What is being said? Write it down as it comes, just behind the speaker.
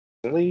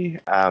Lee.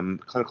 I'm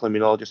a clinical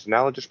immunologist and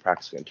allergist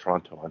practicing in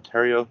Toronto,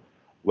 Ontario.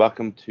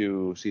 Welcome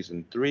to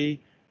season three.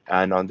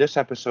 And on this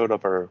episode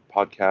of our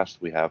podcast,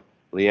 we have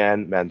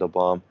Leanne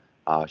Mandelbaum.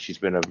 She's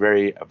been a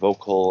very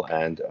vocal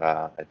and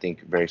I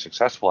think very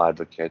successful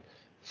advocate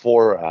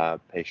for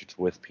patients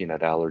with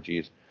peanut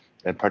allergies.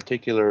 In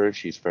particular,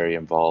 she's very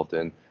involved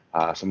in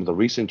some of the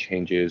recent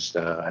changes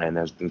and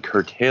has been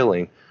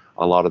curtailing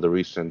a lot of the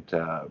recent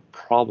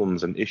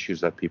problems and issues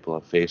that people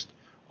have faced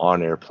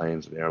on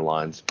airplanes and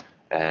airlines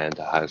and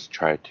has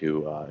tried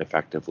to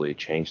effectively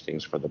change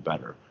things for the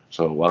better.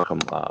 So, welcome,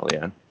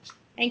 Leanne.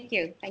 Thank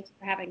you. Thank you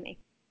for having me.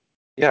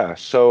 Yeah.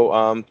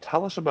 So,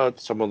 tell us about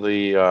some of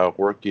the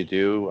work you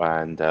do,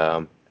 and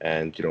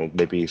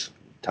maybe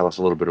tell us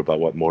a little bit about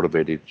what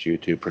motivated you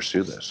to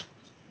pursue this.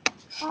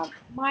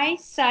 My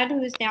son,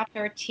 who is now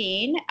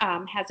 13,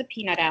 has a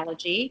peanut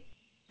allergy,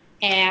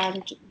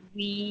 and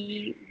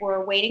we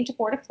were waiting to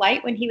board a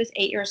flight when he was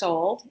 8 years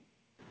old.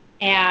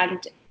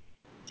 And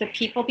the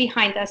people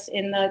behind us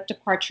in the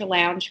departure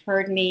lounge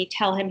heard me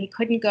tell him he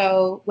couldn't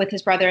go with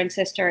his brother and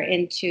sister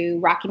into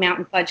Rocky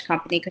Mountain Fudge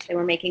Company because they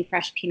were making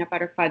fresh peanut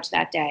butter fudge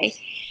that day.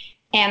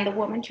 And the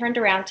woman turned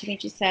around to me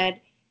and she said,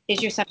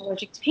 "Is your son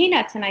allergic to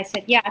peanuts?" And I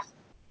said, "Yes.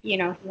 You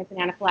know, he has an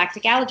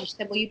anaphylactic allergy." She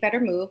said, "Well, you better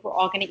move. We're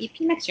all going to eat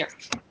peanuts here."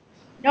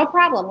 No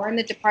problem. We're in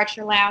the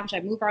departure lounge. I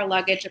move our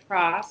luggage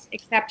across,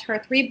 except her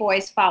three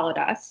boys followed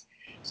us,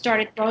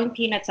 started throwing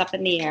peanuts up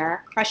in the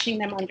air, crushing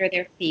them under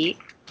their feet,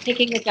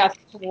 taking the dust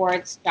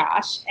towards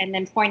Josh, and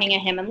then pointing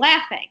at him and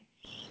laughing.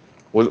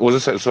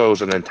 Was this so? It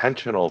was an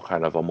intentional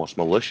kind of almost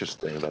malicious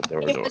thing that they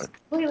were It was doing.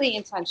 completely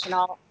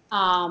intentional.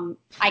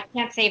 I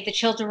can't say if the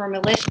children were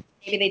malicious.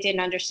 Maybe they didn't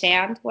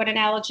understand what an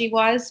allergy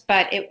was,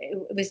 but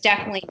it was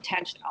definitely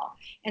intentional.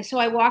 And so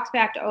I walked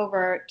back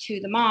over to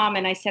the mom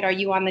and I said, "Are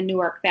you on the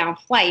Newark bound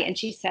flight?" And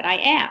she said, "I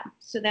am."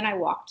 So then I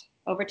walked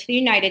over to the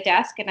United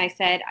desk and I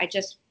said, "I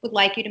just would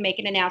like you to make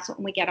an announcement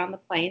when we get on the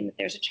plane that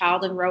there's a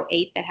child in row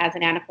 8 that has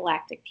an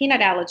anaphylactic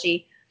peanut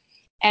allergy."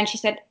 And she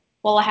said,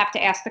 "Well, I'll have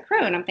to ask the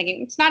crew." And I'm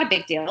thinking, it's not a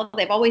big deal.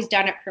 They've always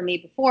done it for me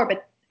before,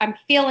 but I'm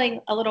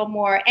feeling a little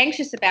more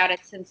anxious about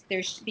it since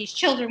there's these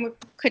children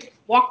could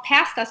walk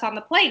past us on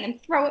the plane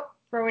and throw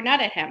a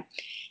nut at him.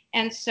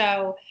 And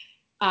so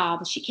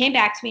she came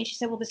back to me and she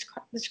said, "Well,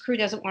 this crew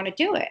doesn't want to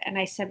do it." And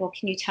I said, "Well,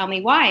 can you tell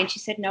me why?" And she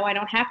said, "No, I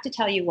don't have to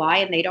tell you why,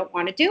 and they don't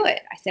want to do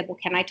it." I said, "Well,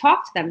 can I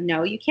talk to them?"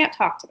 "No, you can't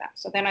talk to them."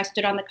 So then I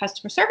stood on the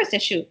customer service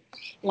issue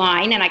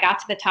line and I got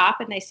to the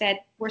top and they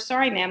said, "We're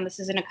sorry, ma'am, this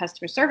isn't a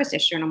customer service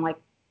issue." And I'm like,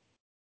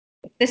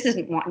 if this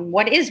isn't one,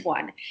 what is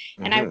one?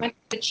 And I Hmm. went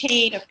to the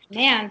chain of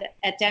command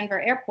at Denver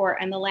Airport,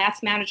 and the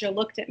last manager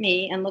looked at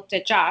me and looked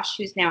at Josh,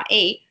 who's now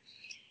 8,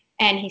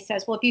 and he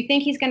says, "Well, if you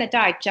think he's going to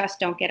die, just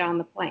don't get on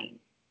the plane."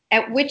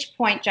 At which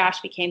point,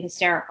 Josh became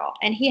hysterical.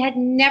 And he had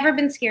never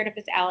been scared of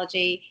his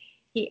allergy.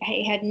 He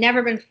had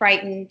never been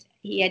frightened.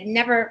 He had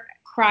never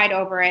cried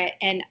over it.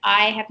 And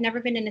I have never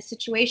been in a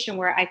situation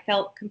where I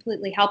felt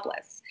completely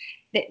helpless.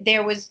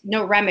 There was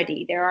no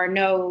remedy. There are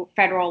no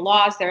federal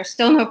laws. There are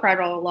still no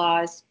federal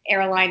laws.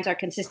 Airlines are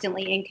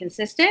consistently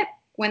inconsistent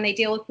when they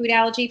deal with food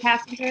allergy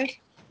passengers,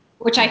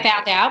 which I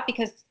found out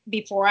because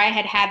before I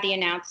had the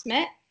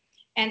announcement.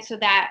 And so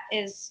that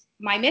is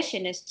my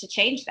mission, is to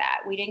change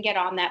that. We didn't get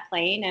on that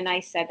plane, and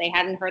I said they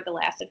hadn't heard the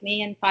last of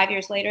me, and 5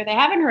 years later they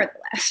haven't heard the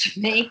last of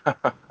me.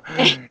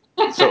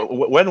 So,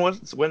 when was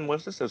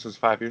this? This was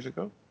 5 years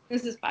ago.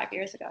 This is 5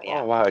 years ago. Oh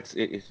Yeah. wow,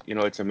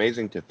 it's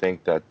amazing to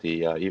think that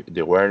the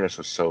awareness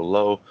was so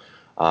low.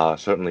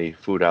 Certainly,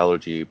 food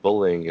allergy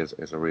bullying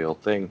is a real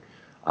thing,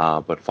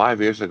 but 5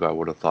 years ago, I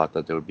would have thought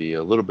that there would be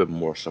a little bit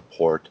more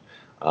support,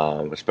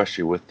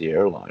 especially with the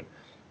airline.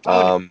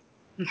 Oh no. Um,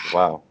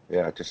 wow,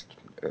 yeah, just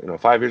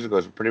 5 years ago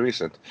is pretty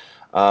recent.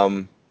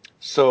 Um,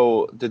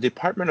 so the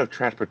Department of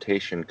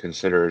Transportation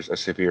considers a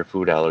severe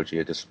food allergy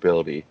a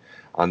disability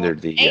Well, under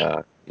the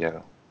today,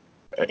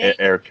 today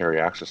Air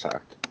Carrier Access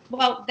Act.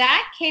 Well,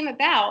 that came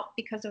about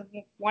because of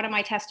one of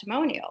my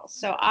testimonials.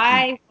 So Mm-hmm.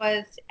 I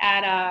was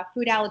at a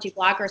food allergy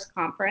bloggers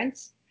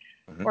conference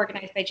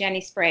organized by Jenny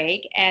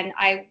Sprague, and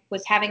I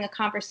was having a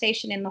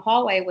conversation in the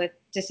hallway with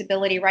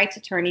disability rights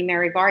attorney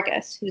Mary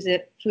Vargas, who's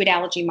a food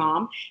allergy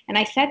mom. And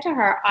I said to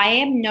her, "I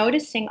am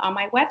noticing on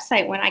my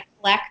website when I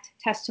collect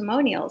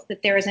testimonials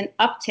that there is an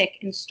uptick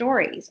in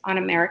stories on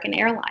American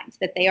Airlines,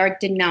 that they are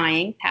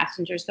denying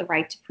passengers the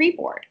right to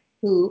pre-board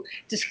who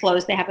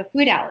disclose they have a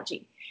food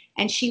allergy."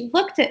 And she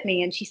looked at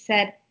me and she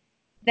said,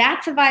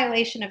 "That's a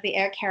violation of the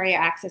Air Carrier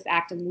Access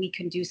Act, and we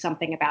can do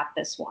something about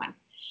this one."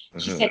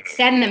 She Hmm. said,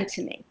 "Send them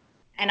to me."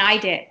 And I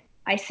did.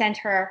 I sent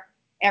her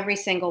every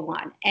single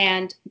one.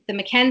 And the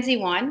Mackenzie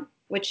one,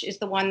 which is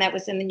the one that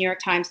was in the New York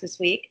Times this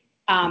week,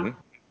 Hmm.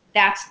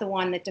 that's the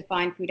one that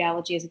defined food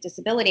allergy as a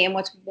disability. And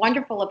what's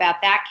wonderful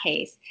about that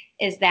case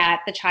is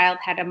that the child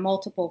had has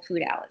multiple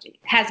food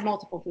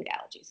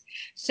allergies.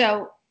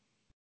 So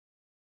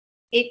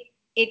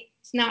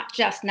it's not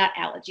just nut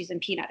allergies and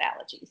peanut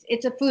allergies.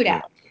 It's a food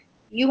allergy.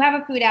 You have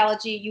a food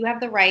allergy, you have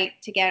the right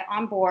to get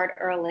on board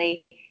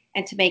early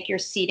and to make your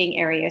seating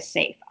areas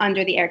safe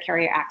under the Air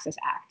Carrier Access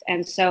Act.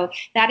 And so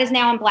that is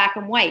now in black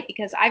and white,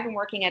 because I've been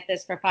working at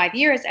this for 5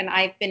 years, and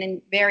I've been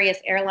in various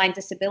airline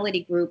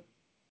disability group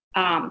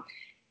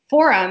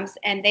forums,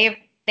 and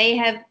they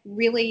have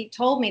really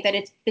told me that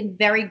it's been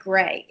very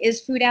gray.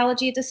 Is food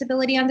allergy a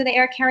disability under the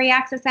Air Carrier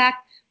Access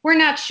Act? We're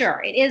not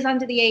sure. It is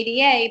under the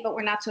ADA, but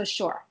we're not so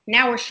sure.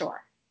 Now we're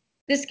sure.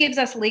 This gives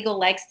us legal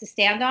legs to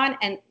stand on,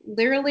 and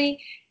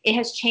literally it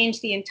has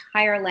changed the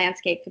entire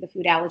landscape for the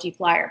food allergy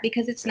flyer,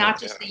 because it's not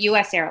just the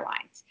U.S.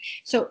 airlines.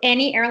 So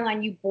any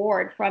airline you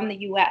board from the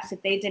U.S.,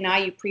 if they deny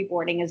you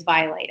pre-boarding, is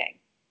violating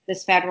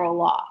this federal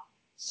law.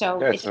 So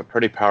Yeah, it's a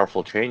pretty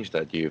powerful change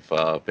that you've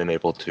been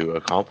able to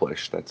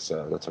accomplish. That's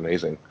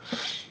amazing.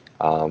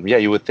 Yeah,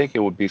 you would think it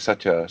would be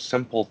such a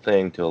simple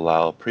thing to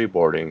allow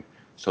pre-boarding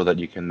so that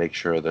you can make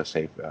sure the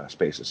safe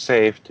space is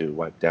safe to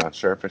wipe down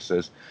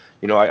surfaces.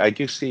 I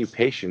do see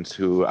patients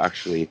who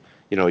actually,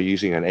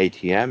 using an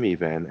ATM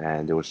even,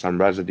 and there was some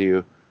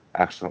residue,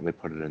 accidentally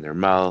put it in their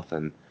mouth,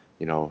 and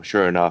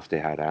sure enough, they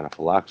had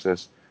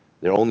anaphylaxis.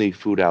 Their only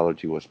food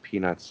allergy was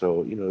peanuts,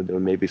 so there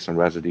may be some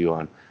residue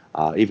on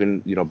even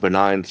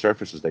benign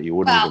surfaces that you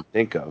wouldn't well, even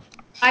think of.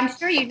 I'm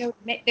sure you know,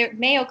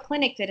 Mayo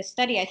Clinic did a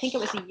study, I think it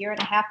was a year and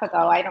a half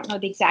ago. I don't know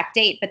the exact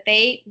date, but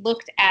they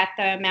looked at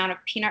the amount of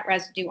peanut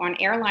residue on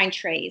airline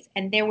trays,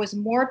 and there was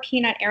more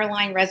peanut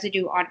airline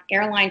residue on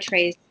airline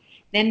trays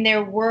than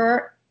there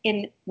were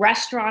in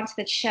restaurants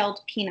that shelled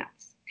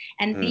peanuts.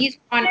 And Mm, these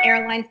were on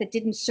airlines that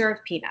didn't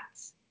serve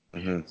peanuts.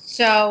 hmm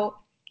So,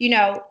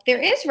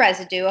 there is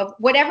residue of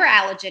whatever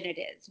allergen it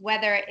is,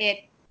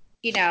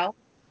 you know,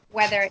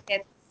 whether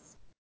it's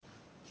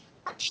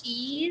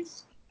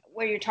cheese,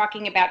 where you're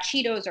talking about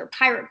Cheetos or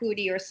pirate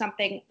booty or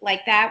something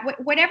like that.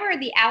 Whatever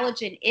the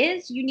allergen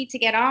is, you need to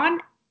get on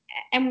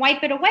and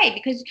wipe it away,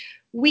 because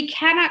we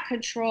cannot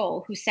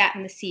control who sat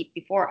in the seat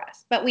before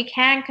us, but we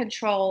can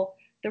control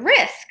the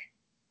risk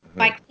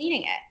by hmm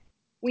cleaning it.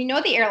 We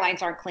know the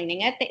airlines aren't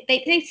cleaning it.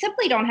 They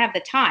simply don't have the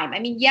time. I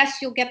mean,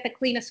 yes, you'll get the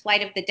cleanest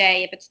flight of the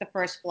day if it's the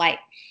first flight.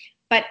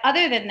 But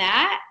other than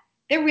that,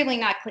 they're really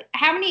not clean.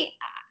 How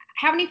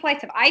many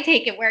flights have I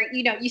taken where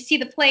you see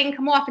the plane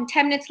come off and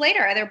 10 minutes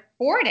later they're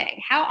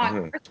boarding? How on hmm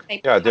earth are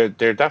they? Yeah,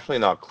 they're definitely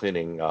not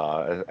cleaning,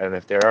 and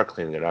if they are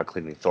cleaning, they're not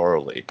cleaning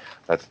thoroughly.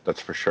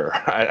 That's for sure.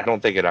 I don't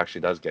think it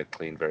actually does get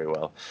cleaned very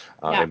well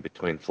No. in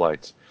between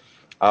flights.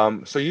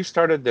 So you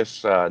started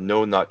this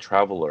No Nut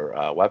Traveler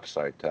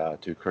website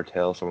to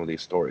curtail some of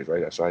these stories,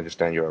 right? So I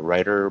understand you're a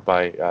writer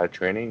by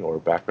training or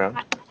background.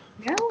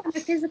 No, I'm a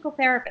physical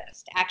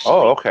therapist, Oh,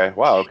 actually. okay.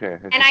 Wow. Okay.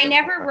 And I Interesting.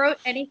 never Okay. wrote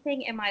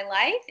anything in my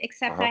life,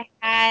 except Uh-huh.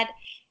 I had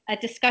a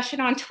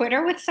discussion on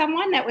Twitter with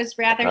someone that was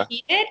rather Okay.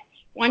 heated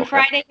one Okay.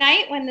 Friday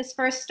night when this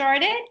first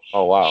started.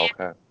 Oh, wow.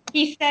 Okay.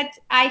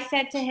 I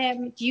said to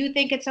him, do you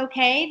think it's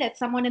okay that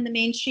someone in the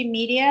mainstream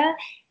media,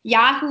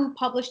 Yahoo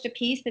published a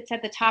piece that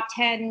said the top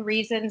 10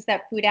 reasons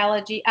that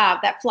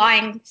that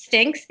flying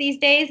stinks these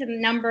days,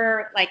 and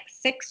number like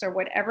 6 or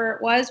whatever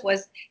it was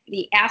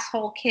the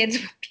asshole kids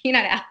with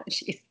peanut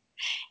allergies.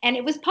 And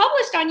it was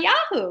published on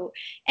Yahoo.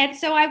 And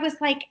so I was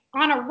like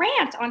on a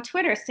rant on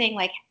Twitter saying,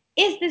 like,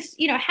 is this,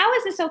 how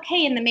is this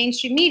okay in the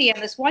mainstream media?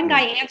 And this one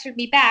guy Mm. answered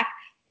me back,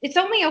 it's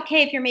only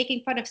okay if you're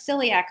making fun of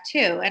celiac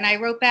too. And I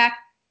wrote back,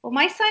 well,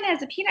 my son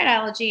has a peanut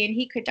allergy and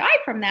he could die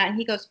from that. And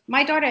he goes,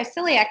 my daughter has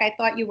celiac. I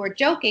thought you were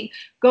joking.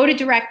 Go to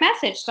direct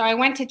message. So I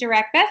went to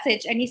direct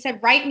message and he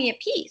said, write me a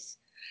piece.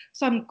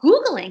 So I'm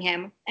Googling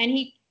him, and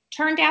he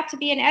turned out to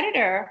be an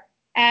editor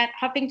at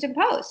Huffington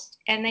Post.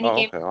 And then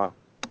Oh, okay. Wow.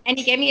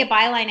 he gave me a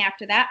byline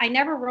after that. I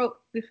never wrote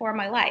before in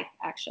my life,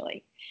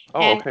 actually.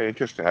 Oh, And okay.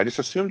 Interesting. I just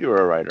assumed you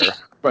were a writer,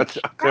 but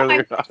no, clearly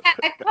you're not.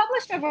 I've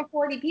published over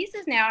 40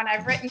 pieces now, and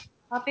I've written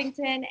for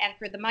Huffington and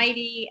for The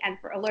Mighty and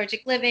for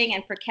Allergic Living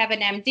and for Kevin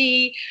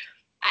MD.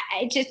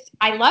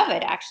 I love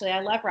it, actually.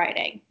 I love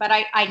writing, but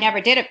I never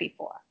did it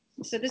before.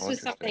 So this Oh, was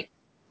interesting. something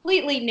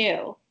completely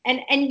new. And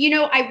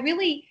I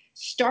really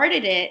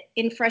started it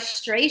in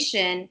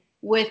frustration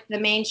with the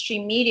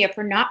mainstream media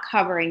for not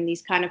covering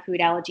these kind of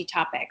food allergy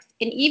topics.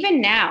 And even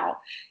now,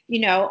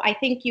 I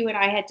think you and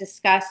I had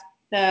discussed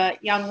the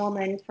young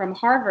woman from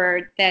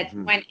Harvard that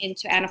Hmm. went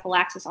into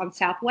anaphylaxis on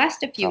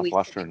Southwest a few weeks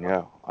Southwestern,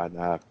 ago. yeah.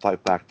 On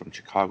flight back from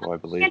Chicago, I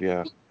believe.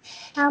 Yeah.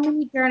 How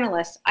many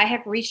journalists I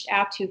have reached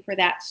out to for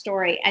that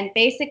story. And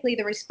basically,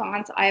 the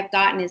response I have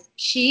gotten is,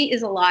 she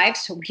is alive,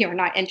 so we are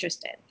not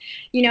interested.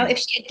 Mm. If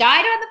she had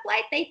died on the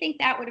flight, they think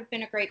that would have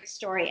been a great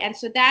story. And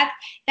so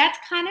that's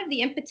kind of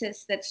the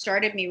impetus that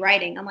started me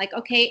writing. I'm like,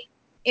 okay,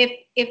 if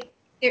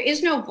there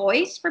is no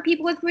voice for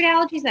people with food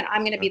allergies, then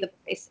I'm going to Yeah. be the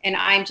voice. And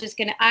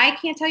I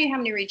can't tell you how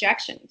many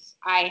rejections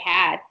I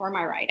had for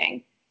my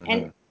writing.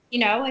 And,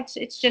 Mhm.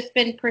 it's just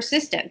been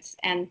persistence,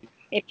 and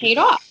it paid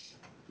off.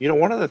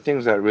 One of the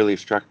things that really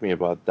struck me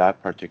about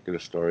that particular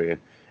story,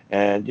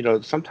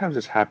 and sometimes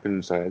this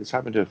happens. This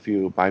happened to a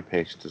few of my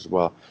patients as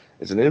well.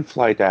 Is an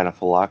in-flight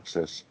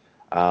anaphylaxis.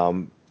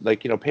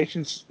 Like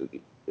patients,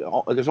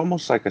 there's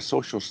almost like a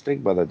social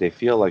stigma that they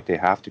feel like they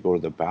have to go to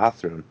the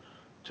bathroom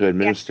to Yeah.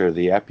 administer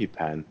the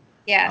EpiPen.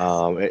 Yes.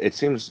 It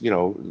seems,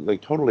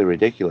 like totally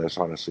ridiculous,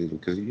 honestly,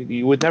 because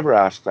you would never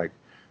ask like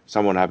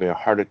someone having a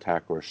heart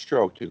attack or a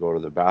stroke to go to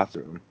the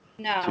bathroom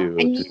No. to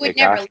And you would take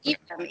never aspirin. leave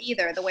them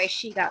either, the way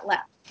she got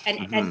left, and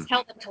Hmm.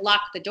 tell them to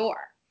lock the door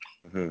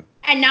Hmm.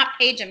 and not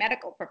page a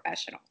medical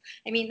professional.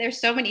 I mean, there's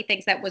so many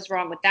things that was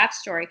wrong with that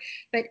story.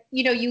 But,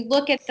 you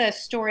look at the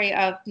story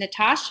of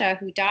Natasha,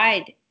 who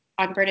died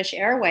on British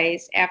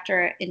Airways after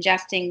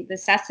ingesting the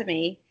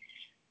sesame.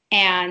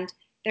 And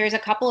there's a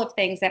couple of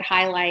things that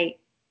highlight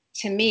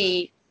to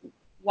me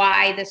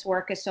why this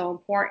work is so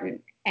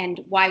important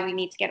and why we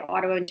need to get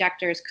auto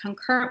injectors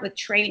concurrent with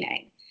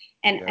training.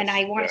 And Yes.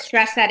 I want to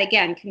stress that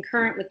again,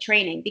 concurrent with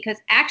training, because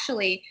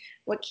actually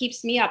what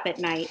keeps me up at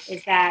night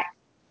is that,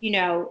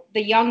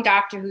 the young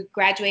doctor who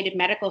graduated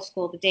medical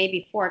school the day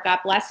before, God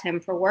bless him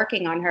for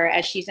working on her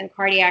as she's in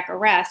cardiac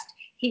arrest,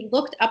 he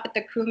looked up at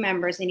the crew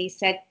members and he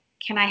said,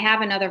 "Can I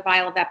have another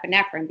vial of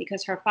epinephrine?"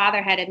 Because her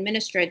father had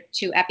administered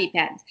 2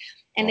 EpiPens.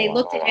 And Oh they wow.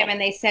 looked at him and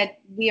they said,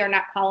 "We are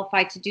not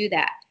qualified to do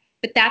that."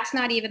 But that's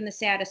not even the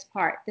saddest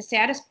part. The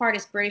saddest part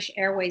is British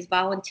Airways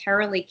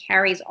voluntarily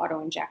carries auto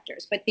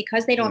injectors, but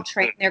because they don't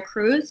train their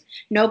crews,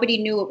 nobody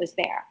knew it was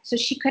there. So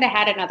she could have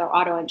had another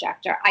auto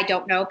injector. I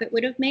don't know if it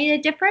would have made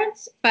a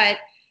difference, but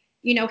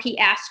he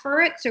asked for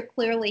it, so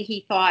clearly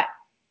he thought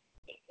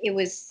it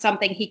was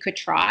something he could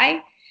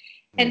try.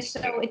 And Mhm.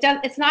 so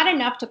it's not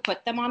enough to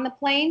put them on the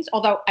planes,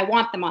 although I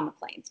want them on the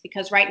planes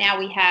because right now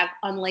we have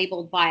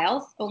unlabeled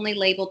vials, only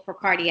labeled for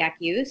cardiac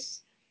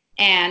use.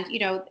 And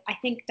I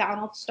think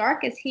Donald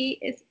Stark am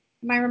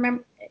I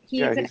remember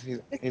Yeah, he's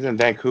an he's in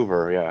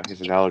Vancouver. Yeah,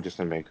 he's an allergist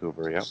in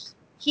Vancouver. Yep.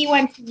 he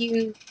went to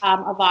use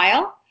a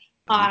vial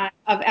Hmm.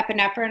 of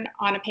epinephrine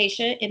on a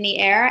patient in the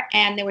air,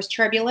 and there was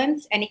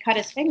turbulence, and he cut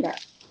his finger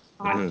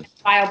on Hmm. the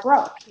vial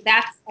broke.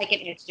 That's like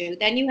an issue.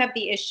 Then you have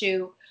the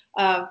issue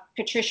of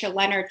Patricia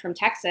Leonard from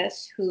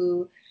Texas,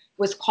 who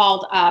was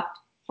called up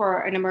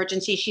for an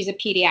emergency. She's a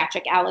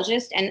pediatric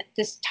allergist, and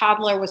this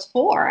toddler was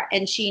 4,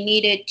 and she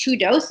needed 2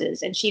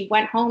 doses, and she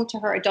went home to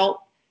her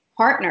adult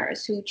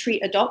partners who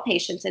treat adult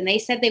patients, and they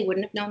said they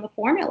wouldn't have known the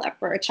formula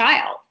for a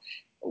child.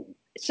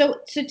 So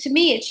to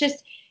me,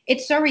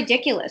 it's so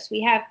ridiculous.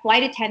 We have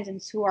flight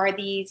attendants who are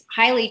these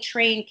highly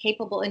trained,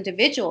 capable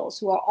individuals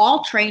who are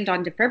all trained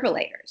on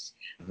defibrillators.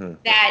 Hmm.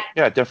 That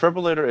Yeah,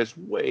 defibrillator is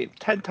way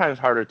 10 times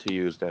harder to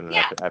use than an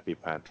Yeah,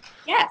 EpiPen.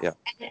 Yeah. yes,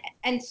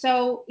 and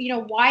so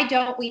why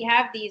don't we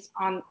have these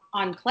on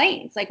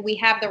planes? Like we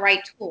have the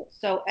right tools.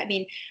 So I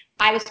mean,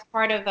 I was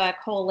part of a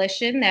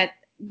coalition that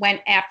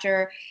went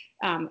after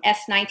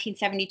S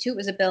 1972. It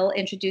was a bill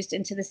introduced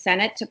into the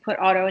Senate to put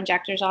auto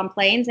injectors on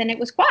planes, and it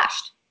was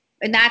quashed.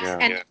 Yeah.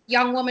 And a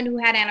young woman who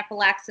had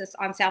anaphylaxis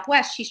on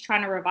Southwest, she's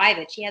trying to revive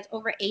it. She has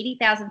over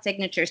 80,000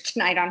 signatures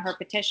tonight on her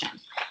petition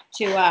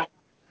to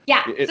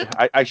yeah. So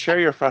I share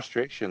your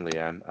frustration,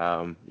 Leanne.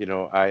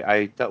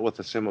 I dealt with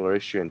a similar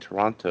issue in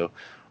Toronto,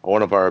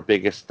 one of our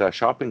biggest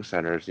shopping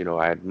centers.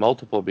 I had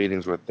multiple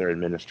meetings with their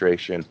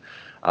administration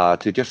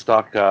to just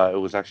talk. It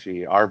was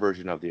actually our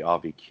version of the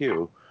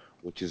AviQ,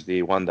 which is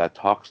the one that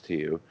talks to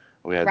you.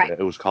 right.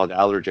 It was called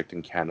Allergic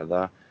in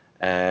Canada,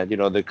 and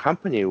the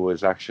company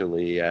was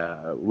actually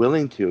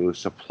willing to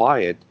supply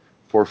it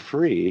for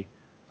free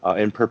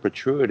in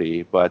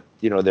perpetuity, but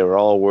they were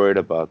all worried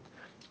about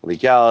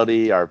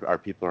legality. Our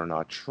people are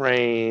not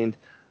trained,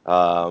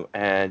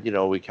 and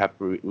we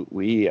kept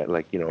we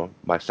like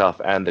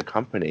myself and the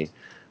company,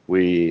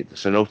 we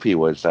Sanofi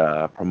was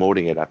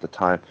promoting it at the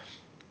time.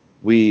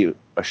 We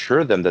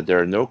assure them that there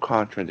are no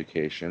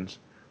contraindications,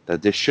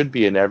 that this should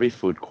be in every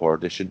food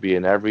court, this should be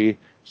in every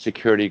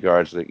security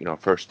guard's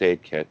first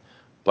aid kit.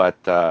 But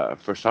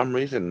for some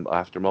reason,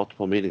 after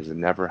multiple meetings, it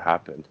never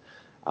happened.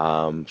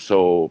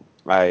 So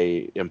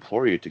I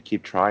implore you to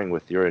keep trying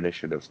with your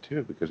initiatives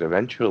too, because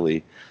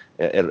eventually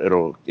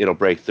it'll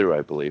break through,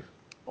 I believe.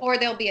 Or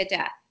there'll be a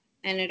death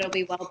and it'll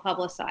be well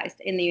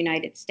publicized in the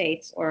United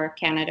States or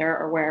Canada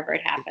or wherever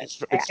it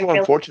happens. It's I so really,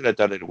 unfortunate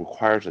that it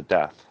requires a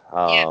death.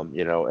 yeah.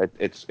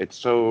 It's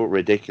so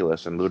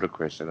ridiculous and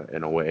ludicrous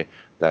in a way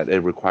that it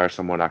requires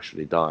someone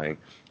actually dying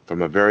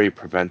from a very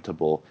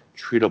preventable,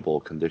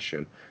 treatable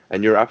condition.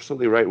 And you're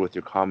absolutely right with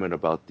your comment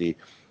about the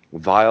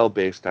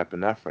vial-based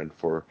epinephrine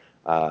for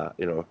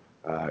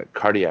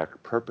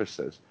cardiac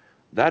purposes.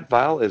 That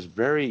vial is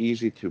very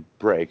easy to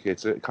break.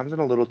 It comes in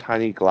a little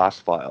tiny glass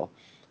vial,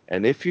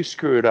 and if you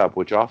screw it up,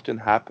 which often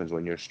happens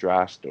when you're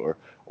stressed or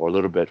a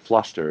little bit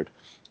flustered,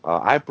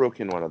 I broke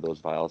in one of those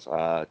vials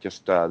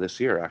just this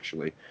year,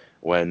 actually,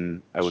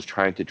 when I was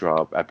trying to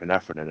draw up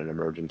epinephrine in an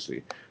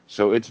emergency.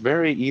 So it's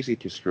very easy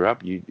to screw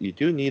up. You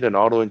do need an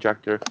auto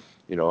injector.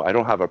 I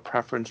don't have a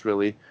preference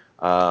really.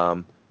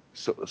 Um,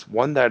 so it's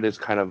one that is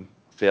kind of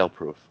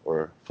fail-proof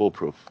or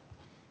foolproof.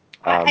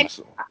 I,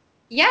 So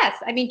yes.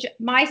 I mean,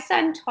 my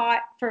son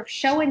taught for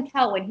show and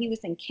tell when he was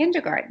in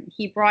kindergarten.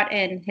 He brought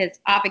in his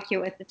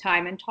ABAQ at the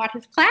time and taught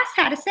his class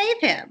how to save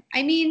him.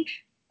 I mean,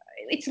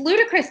 it's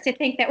ludicrous to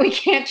think that we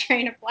can't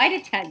train a flight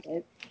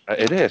attendant.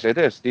 it is. It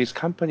is. These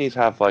companies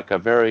have like a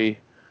very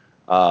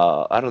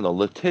I don't know,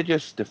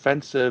 litigious,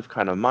 defensive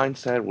kind of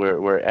mindset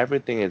where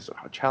everything is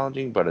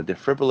challenging, but a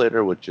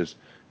defibrillator, which is,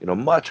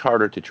 much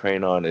harder to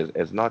train on,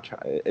 is not,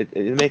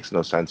 it makes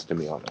no sense to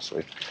me,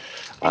 honestly.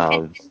 Um,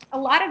 And a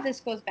lot of this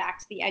goes back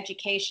to the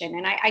education.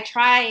 And I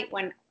try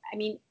when, I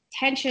mean,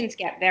 tensions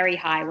get very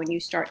high when you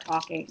start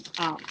talking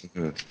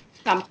mhm,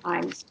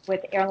 sometimes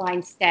with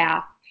airline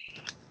staff.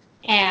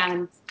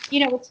 And,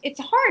 it's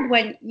hard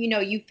when,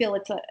 you feel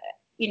it's a,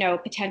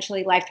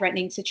 potentially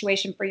life-threatening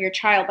situation for your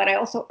child. But I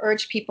also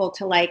urge people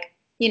to like,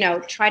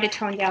 try to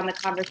tone down the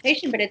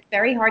conversation, but it's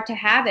very hard to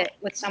have it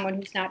with someone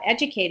who's not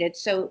educated.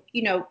 So,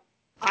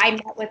 I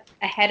met with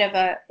a head of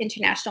a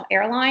international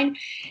airline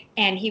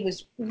and he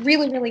was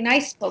really, really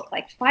nice, spoke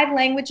like 5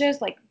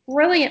 languages, like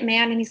brilliant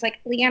man. And he's like,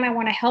 Leanne, I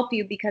want to help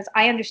you because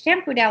I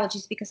understand food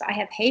allergies because I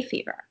have hay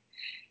fever.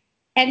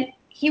 And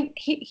he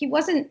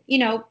wasn't,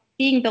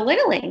 being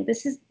belittling.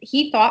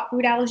 He thought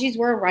food allergies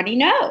were a runny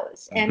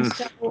nose. And mhm,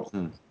 so,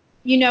 mhm,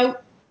 you know,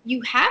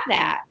 you have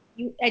that.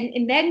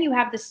 And then you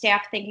have the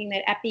staff thinking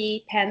that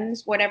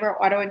EpiPens,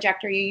 whatever auto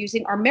injector you're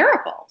using, are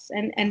miracles.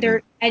 And mhm,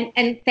 they're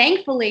and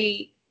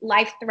thankfully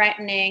life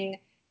threatening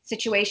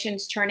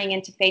situations turning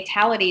into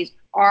fatalities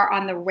are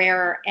on the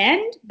rarer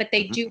end, but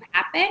they mhm. do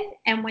happen.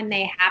 And when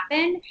they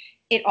happen,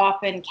 it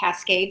often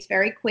cascades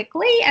very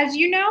quickly, as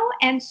you know.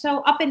 And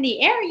so up in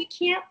the air, you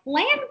can't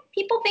land.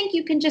 People think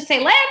you can just say,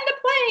 land the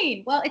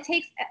plane. Well, it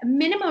takes a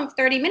minimum of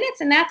 30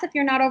 minutes, and that's if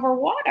you're not over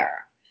water.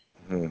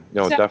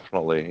 No, So,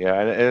 definitely. Yeah,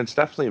 and it's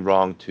definitely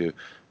wrong to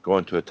go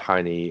into a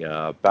tiny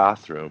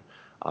bathroom.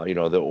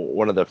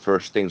 One of the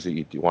first things that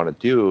you want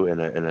to do in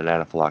an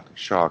anaphylactic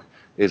shock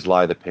is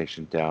lie the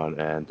patient down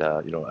and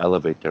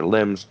elevate their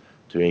limbs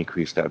to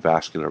increase that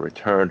vascular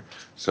return.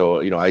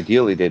 So,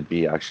 ideally they'd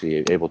be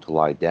actually able to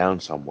lie down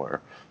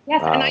somewhere.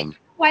 yes, and I don't Um, know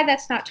why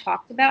that's not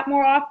talked about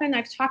more often.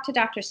 I've talked to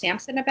Dr.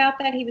 Sampson about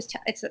that.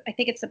 I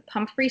think it's a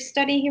Pumphrey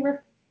study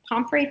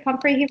Pumphrey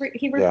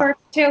he yeah, referred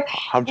to. And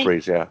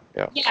Humphreys. Yeah,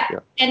 yeah, yeah, yeah.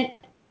 and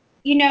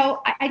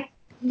I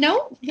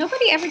no,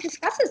 nobody ever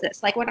discusses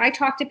this. Like when I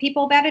talk to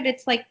people about it,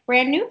 it's like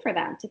brand new for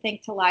them to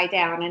think to lie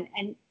down.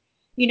 And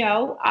you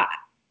know,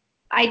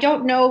 I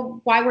don't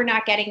know why we're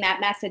not getting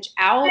that message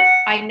out.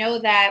 I know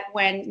that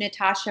when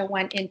Natasha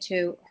went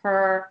into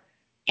her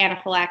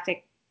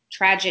anaphylactic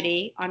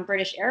tragedy on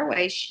British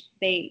Airways,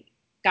 they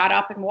got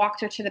up and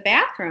walked her to the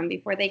bathroom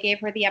before they gave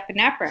her the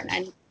epinephrine.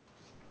 And,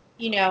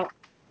 you know,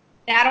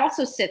 that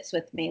also sits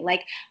with me.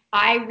 Like,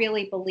 I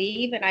really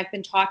believe, and I've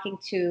been talking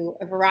to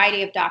a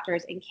variety of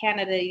doctors in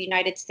Canada, the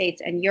United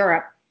States, and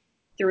Europe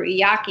through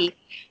IACI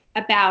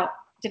about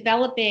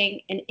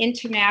developing an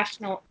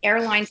international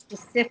airline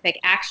specific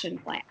action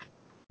plan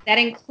that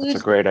That's a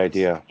includes great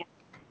idea.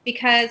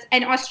 because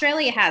and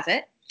Australia has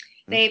it.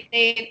 Mhm.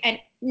 They and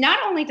not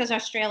only does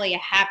Australia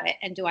have it,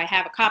 and do I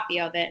have a copy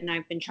of it, and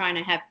I've been trying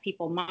to have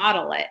people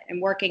model it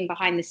and working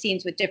behind the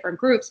scenes with different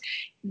groups.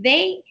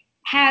 They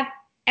have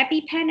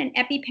EpiPen and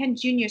EpiPen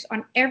Juniors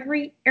on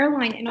every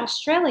airline in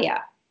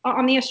Australia,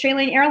 on the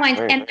Australian Airlines,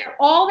 Great. and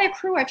all their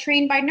crew are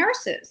trained by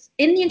nurses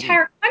in the Mhm.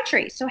 entire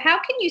country. So how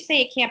can you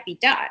say it can't be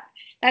done?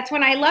 That's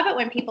when I love it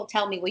when people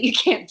tell me, "Well, you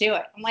can't do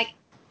it." I'm like,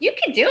 "You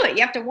can do it.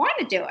 You have to want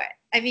to do it."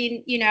 I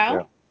mean,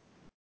 Yeah.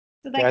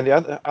 so Yeah, that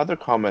and the other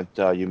comment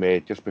you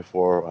made just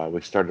before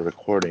we started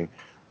recording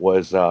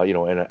was, at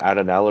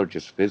an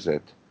allergist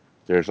visit,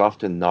 there's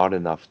often not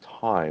enough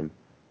time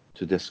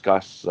to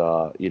discuss,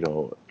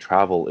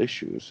 travel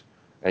issues.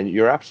 And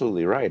you're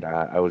absolutely right.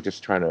 I was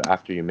just trying to,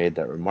 after you made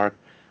that remark,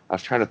 I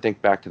was trying to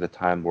think back to the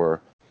time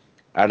where,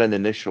 at an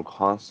initial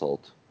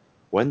consult,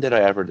 when did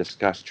I ever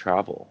discuss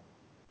travel?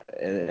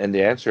 And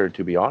the answer,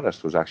 to be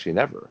honest, was actually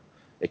never.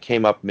 It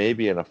came up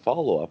maybe in a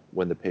follow up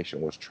when the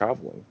patient was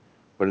traveling,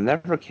 but it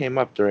never came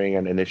up during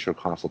an initial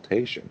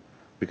consultation.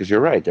 Because you're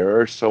right,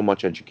 there is so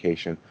much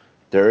education,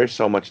 there is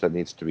so much that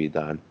needs to be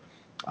done.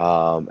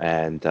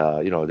 And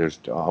there's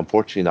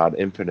unfortunately not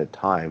infinite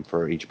time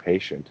for each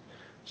patient.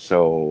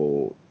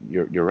 So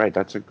you're right.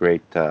 That's a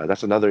great.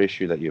 That's another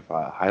issue that you've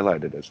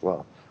highlighted as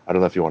well. I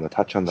don't know if you want to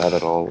touch on that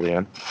at all,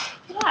 Leanne.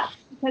 yeah,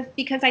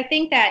 because I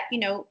think that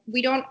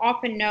we don't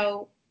often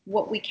know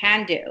what we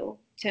can do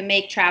to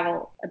make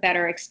travel a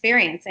better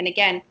experience. And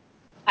again,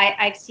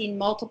 I've seen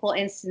multiple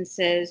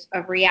instances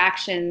of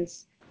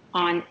reactions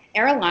on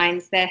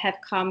airlines that have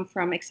come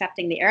from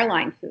accepting the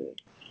airline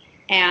food.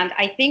 And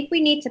I think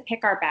we need to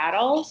pick our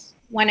battles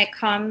when it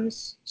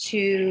comes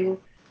to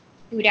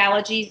food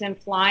allergies and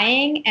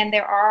flying. And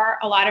there are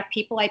a lot of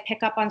people I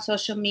pick up on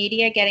social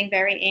media getting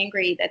very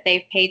angry that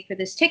they've paid for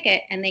this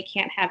ticket and they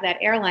can't have that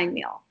airline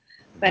meal.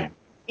 But Mhm.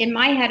 in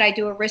my head, I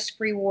do a risk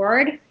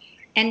reward,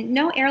 and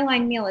no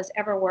airline meal is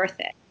ever worth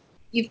it.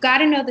 You've got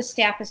to know the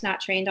staff is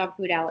not trained on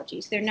food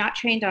allergies, they're not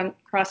trained on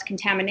cross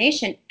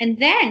contamination. And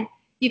then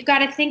you've got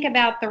to think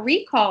about the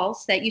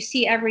recalls that you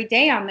see every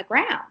day on the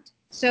ground.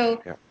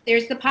 So Yeah.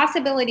 there's the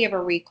possibility of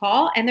a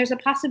recall and there's a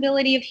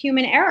possibility of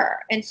human error.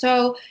 And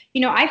so,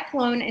 I've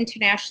flown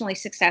internationally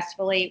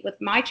successfully with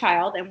my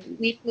child, and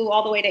we flew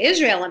all the way to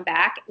Israel and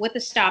back with a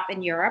stop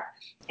in Europe,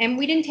 and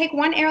we didn't take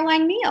one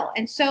airline meal.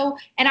 And so,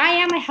 and I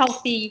am a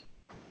healthy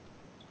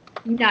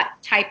nut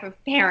type of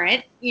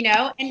parent,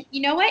 and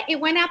you know what? It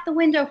went out the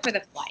window for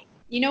the flight.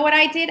 You know what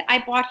I did? I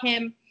bought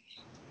him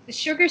the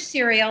sugar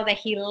cereal that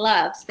he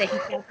loves that he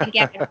doesn't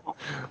get at home.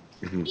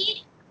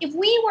 Mhm. If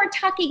we were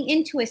tucking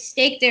into a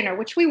steak dinner,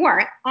 which we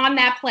weren't on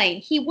that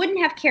plane, he wouldn't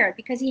have cared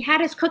because he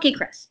had his Cookie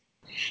Crisp.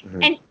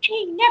 Mhm. And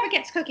he never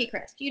gets Cookie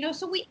Crisp,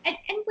 so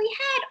and we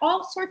had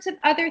all sorts of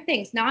other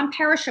things,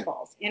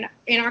 non-perishables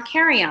in our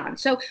carry-on.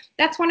 So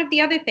that's one of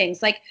the other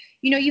things. Like,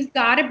 you've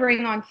got to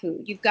bring on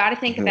food. You've got to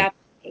think Mhm. about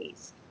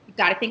space. You've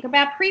got to think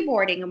about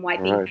pre-boarding and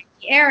wiping Right. down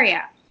the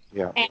area.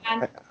 Yeah. And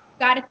you've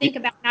got to Y- think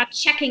about not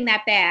checking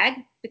that bag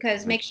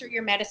because Mhm. make sure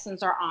your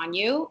medicines are on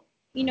you.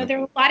 Mhm. There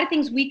are a lot of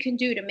things we can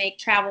do to make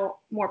travel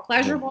more Mhm.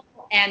 pleasurable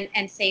and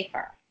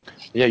safer.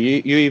 Yeah,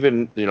 you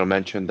even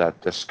mentioned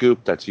that the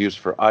scoop that's used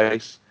for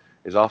ice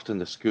is often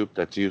the scoop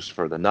that's used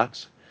for the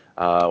nuts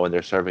when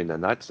they're serving the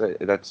nuts.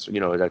 That's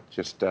that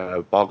just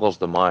boggles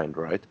the mind,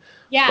 right?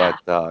 Yeah.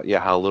 But yeah,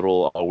 how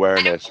little I don't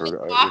awareness do it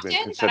or even often, but I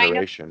know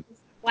consideration. this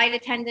flight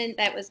attendant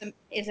that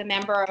is a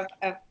member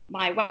of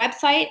my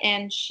website,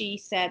 and she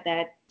said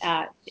that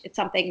it's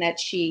something that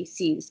she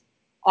sees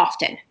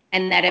often,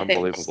 and that if it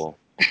was, Unbelievable.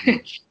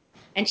 Mhm.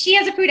 and she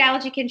has a food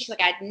allergy kid, and she's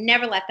like, I'd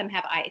never let them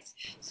have ice.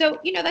 So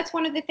that's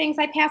one of the things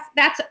I pass.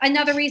 That's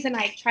another reason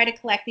I try to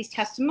collect these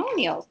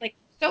testimonials. Like,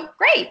 so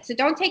great. So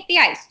don't take the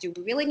ice. Do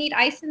we really need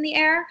ice in the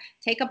air?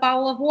 Take a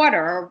bottle of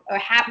water,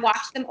 or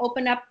watch them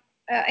open up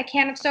a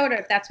can of soda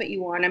if that's what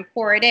you want and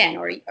pour it in,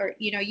 or you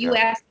Yeah.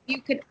 ask if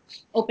you could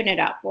open it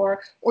up,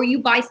 or you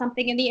buy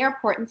something in the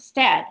airport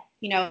instead,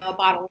 a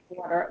bottle of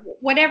water,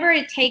 whatever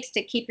it takes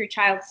to keep your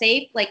child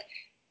safe. Like,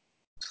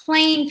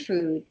 plain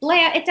food,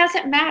 bland, it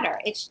doesn't matter.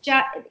 It's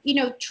just,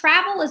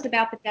 travel is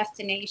about the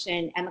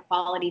destination and the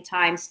quality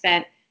time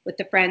spent with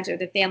the friends or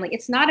the family.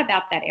 It's not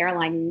about that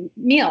airline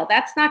meal.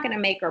 That's not going to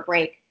make or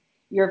break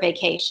your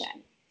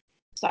vacation.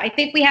 So I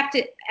think we have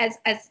to,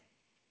 as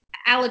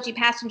allergy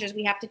passengers,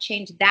 we have to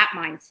change that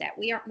mindset.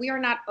 We are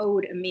not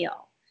owed a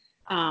meal.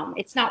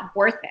 It's not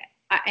worth it.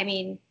 I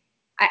mean,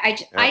 Yeah.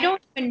 I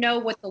don't even know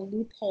what the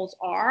loopholes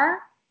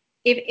are.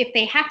 If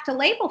they have to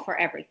label for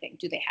everything,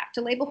 do they have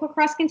to label for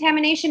cross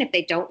contamination? If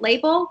they don't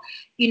label,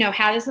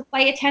 how does the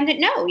flight attendant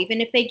know?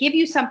 Even if they give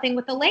you something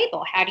with a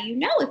label, how do you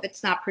know if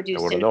it's not I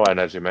produced wouldn't in? know. And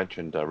as you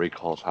mentioned,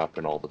 recalls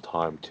happen all the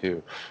time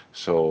too.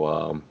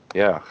 So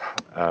yeah,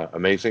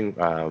 amazing.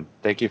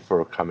 Thank you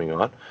for coming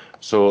on.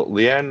 So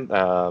Leanne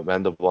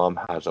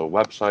Vanderblom has a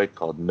website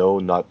called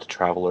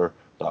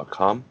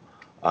KnowNotTraveler.com,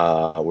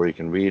 where you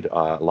can read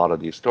a lot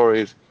of these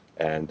stories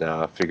and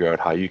figure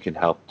out how you can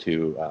help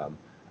to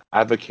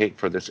advocate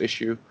for this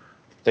issue.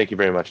 Thank you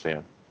very much,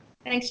 Leanne.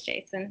 Thanks,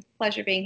 Jason. Pleasure being here.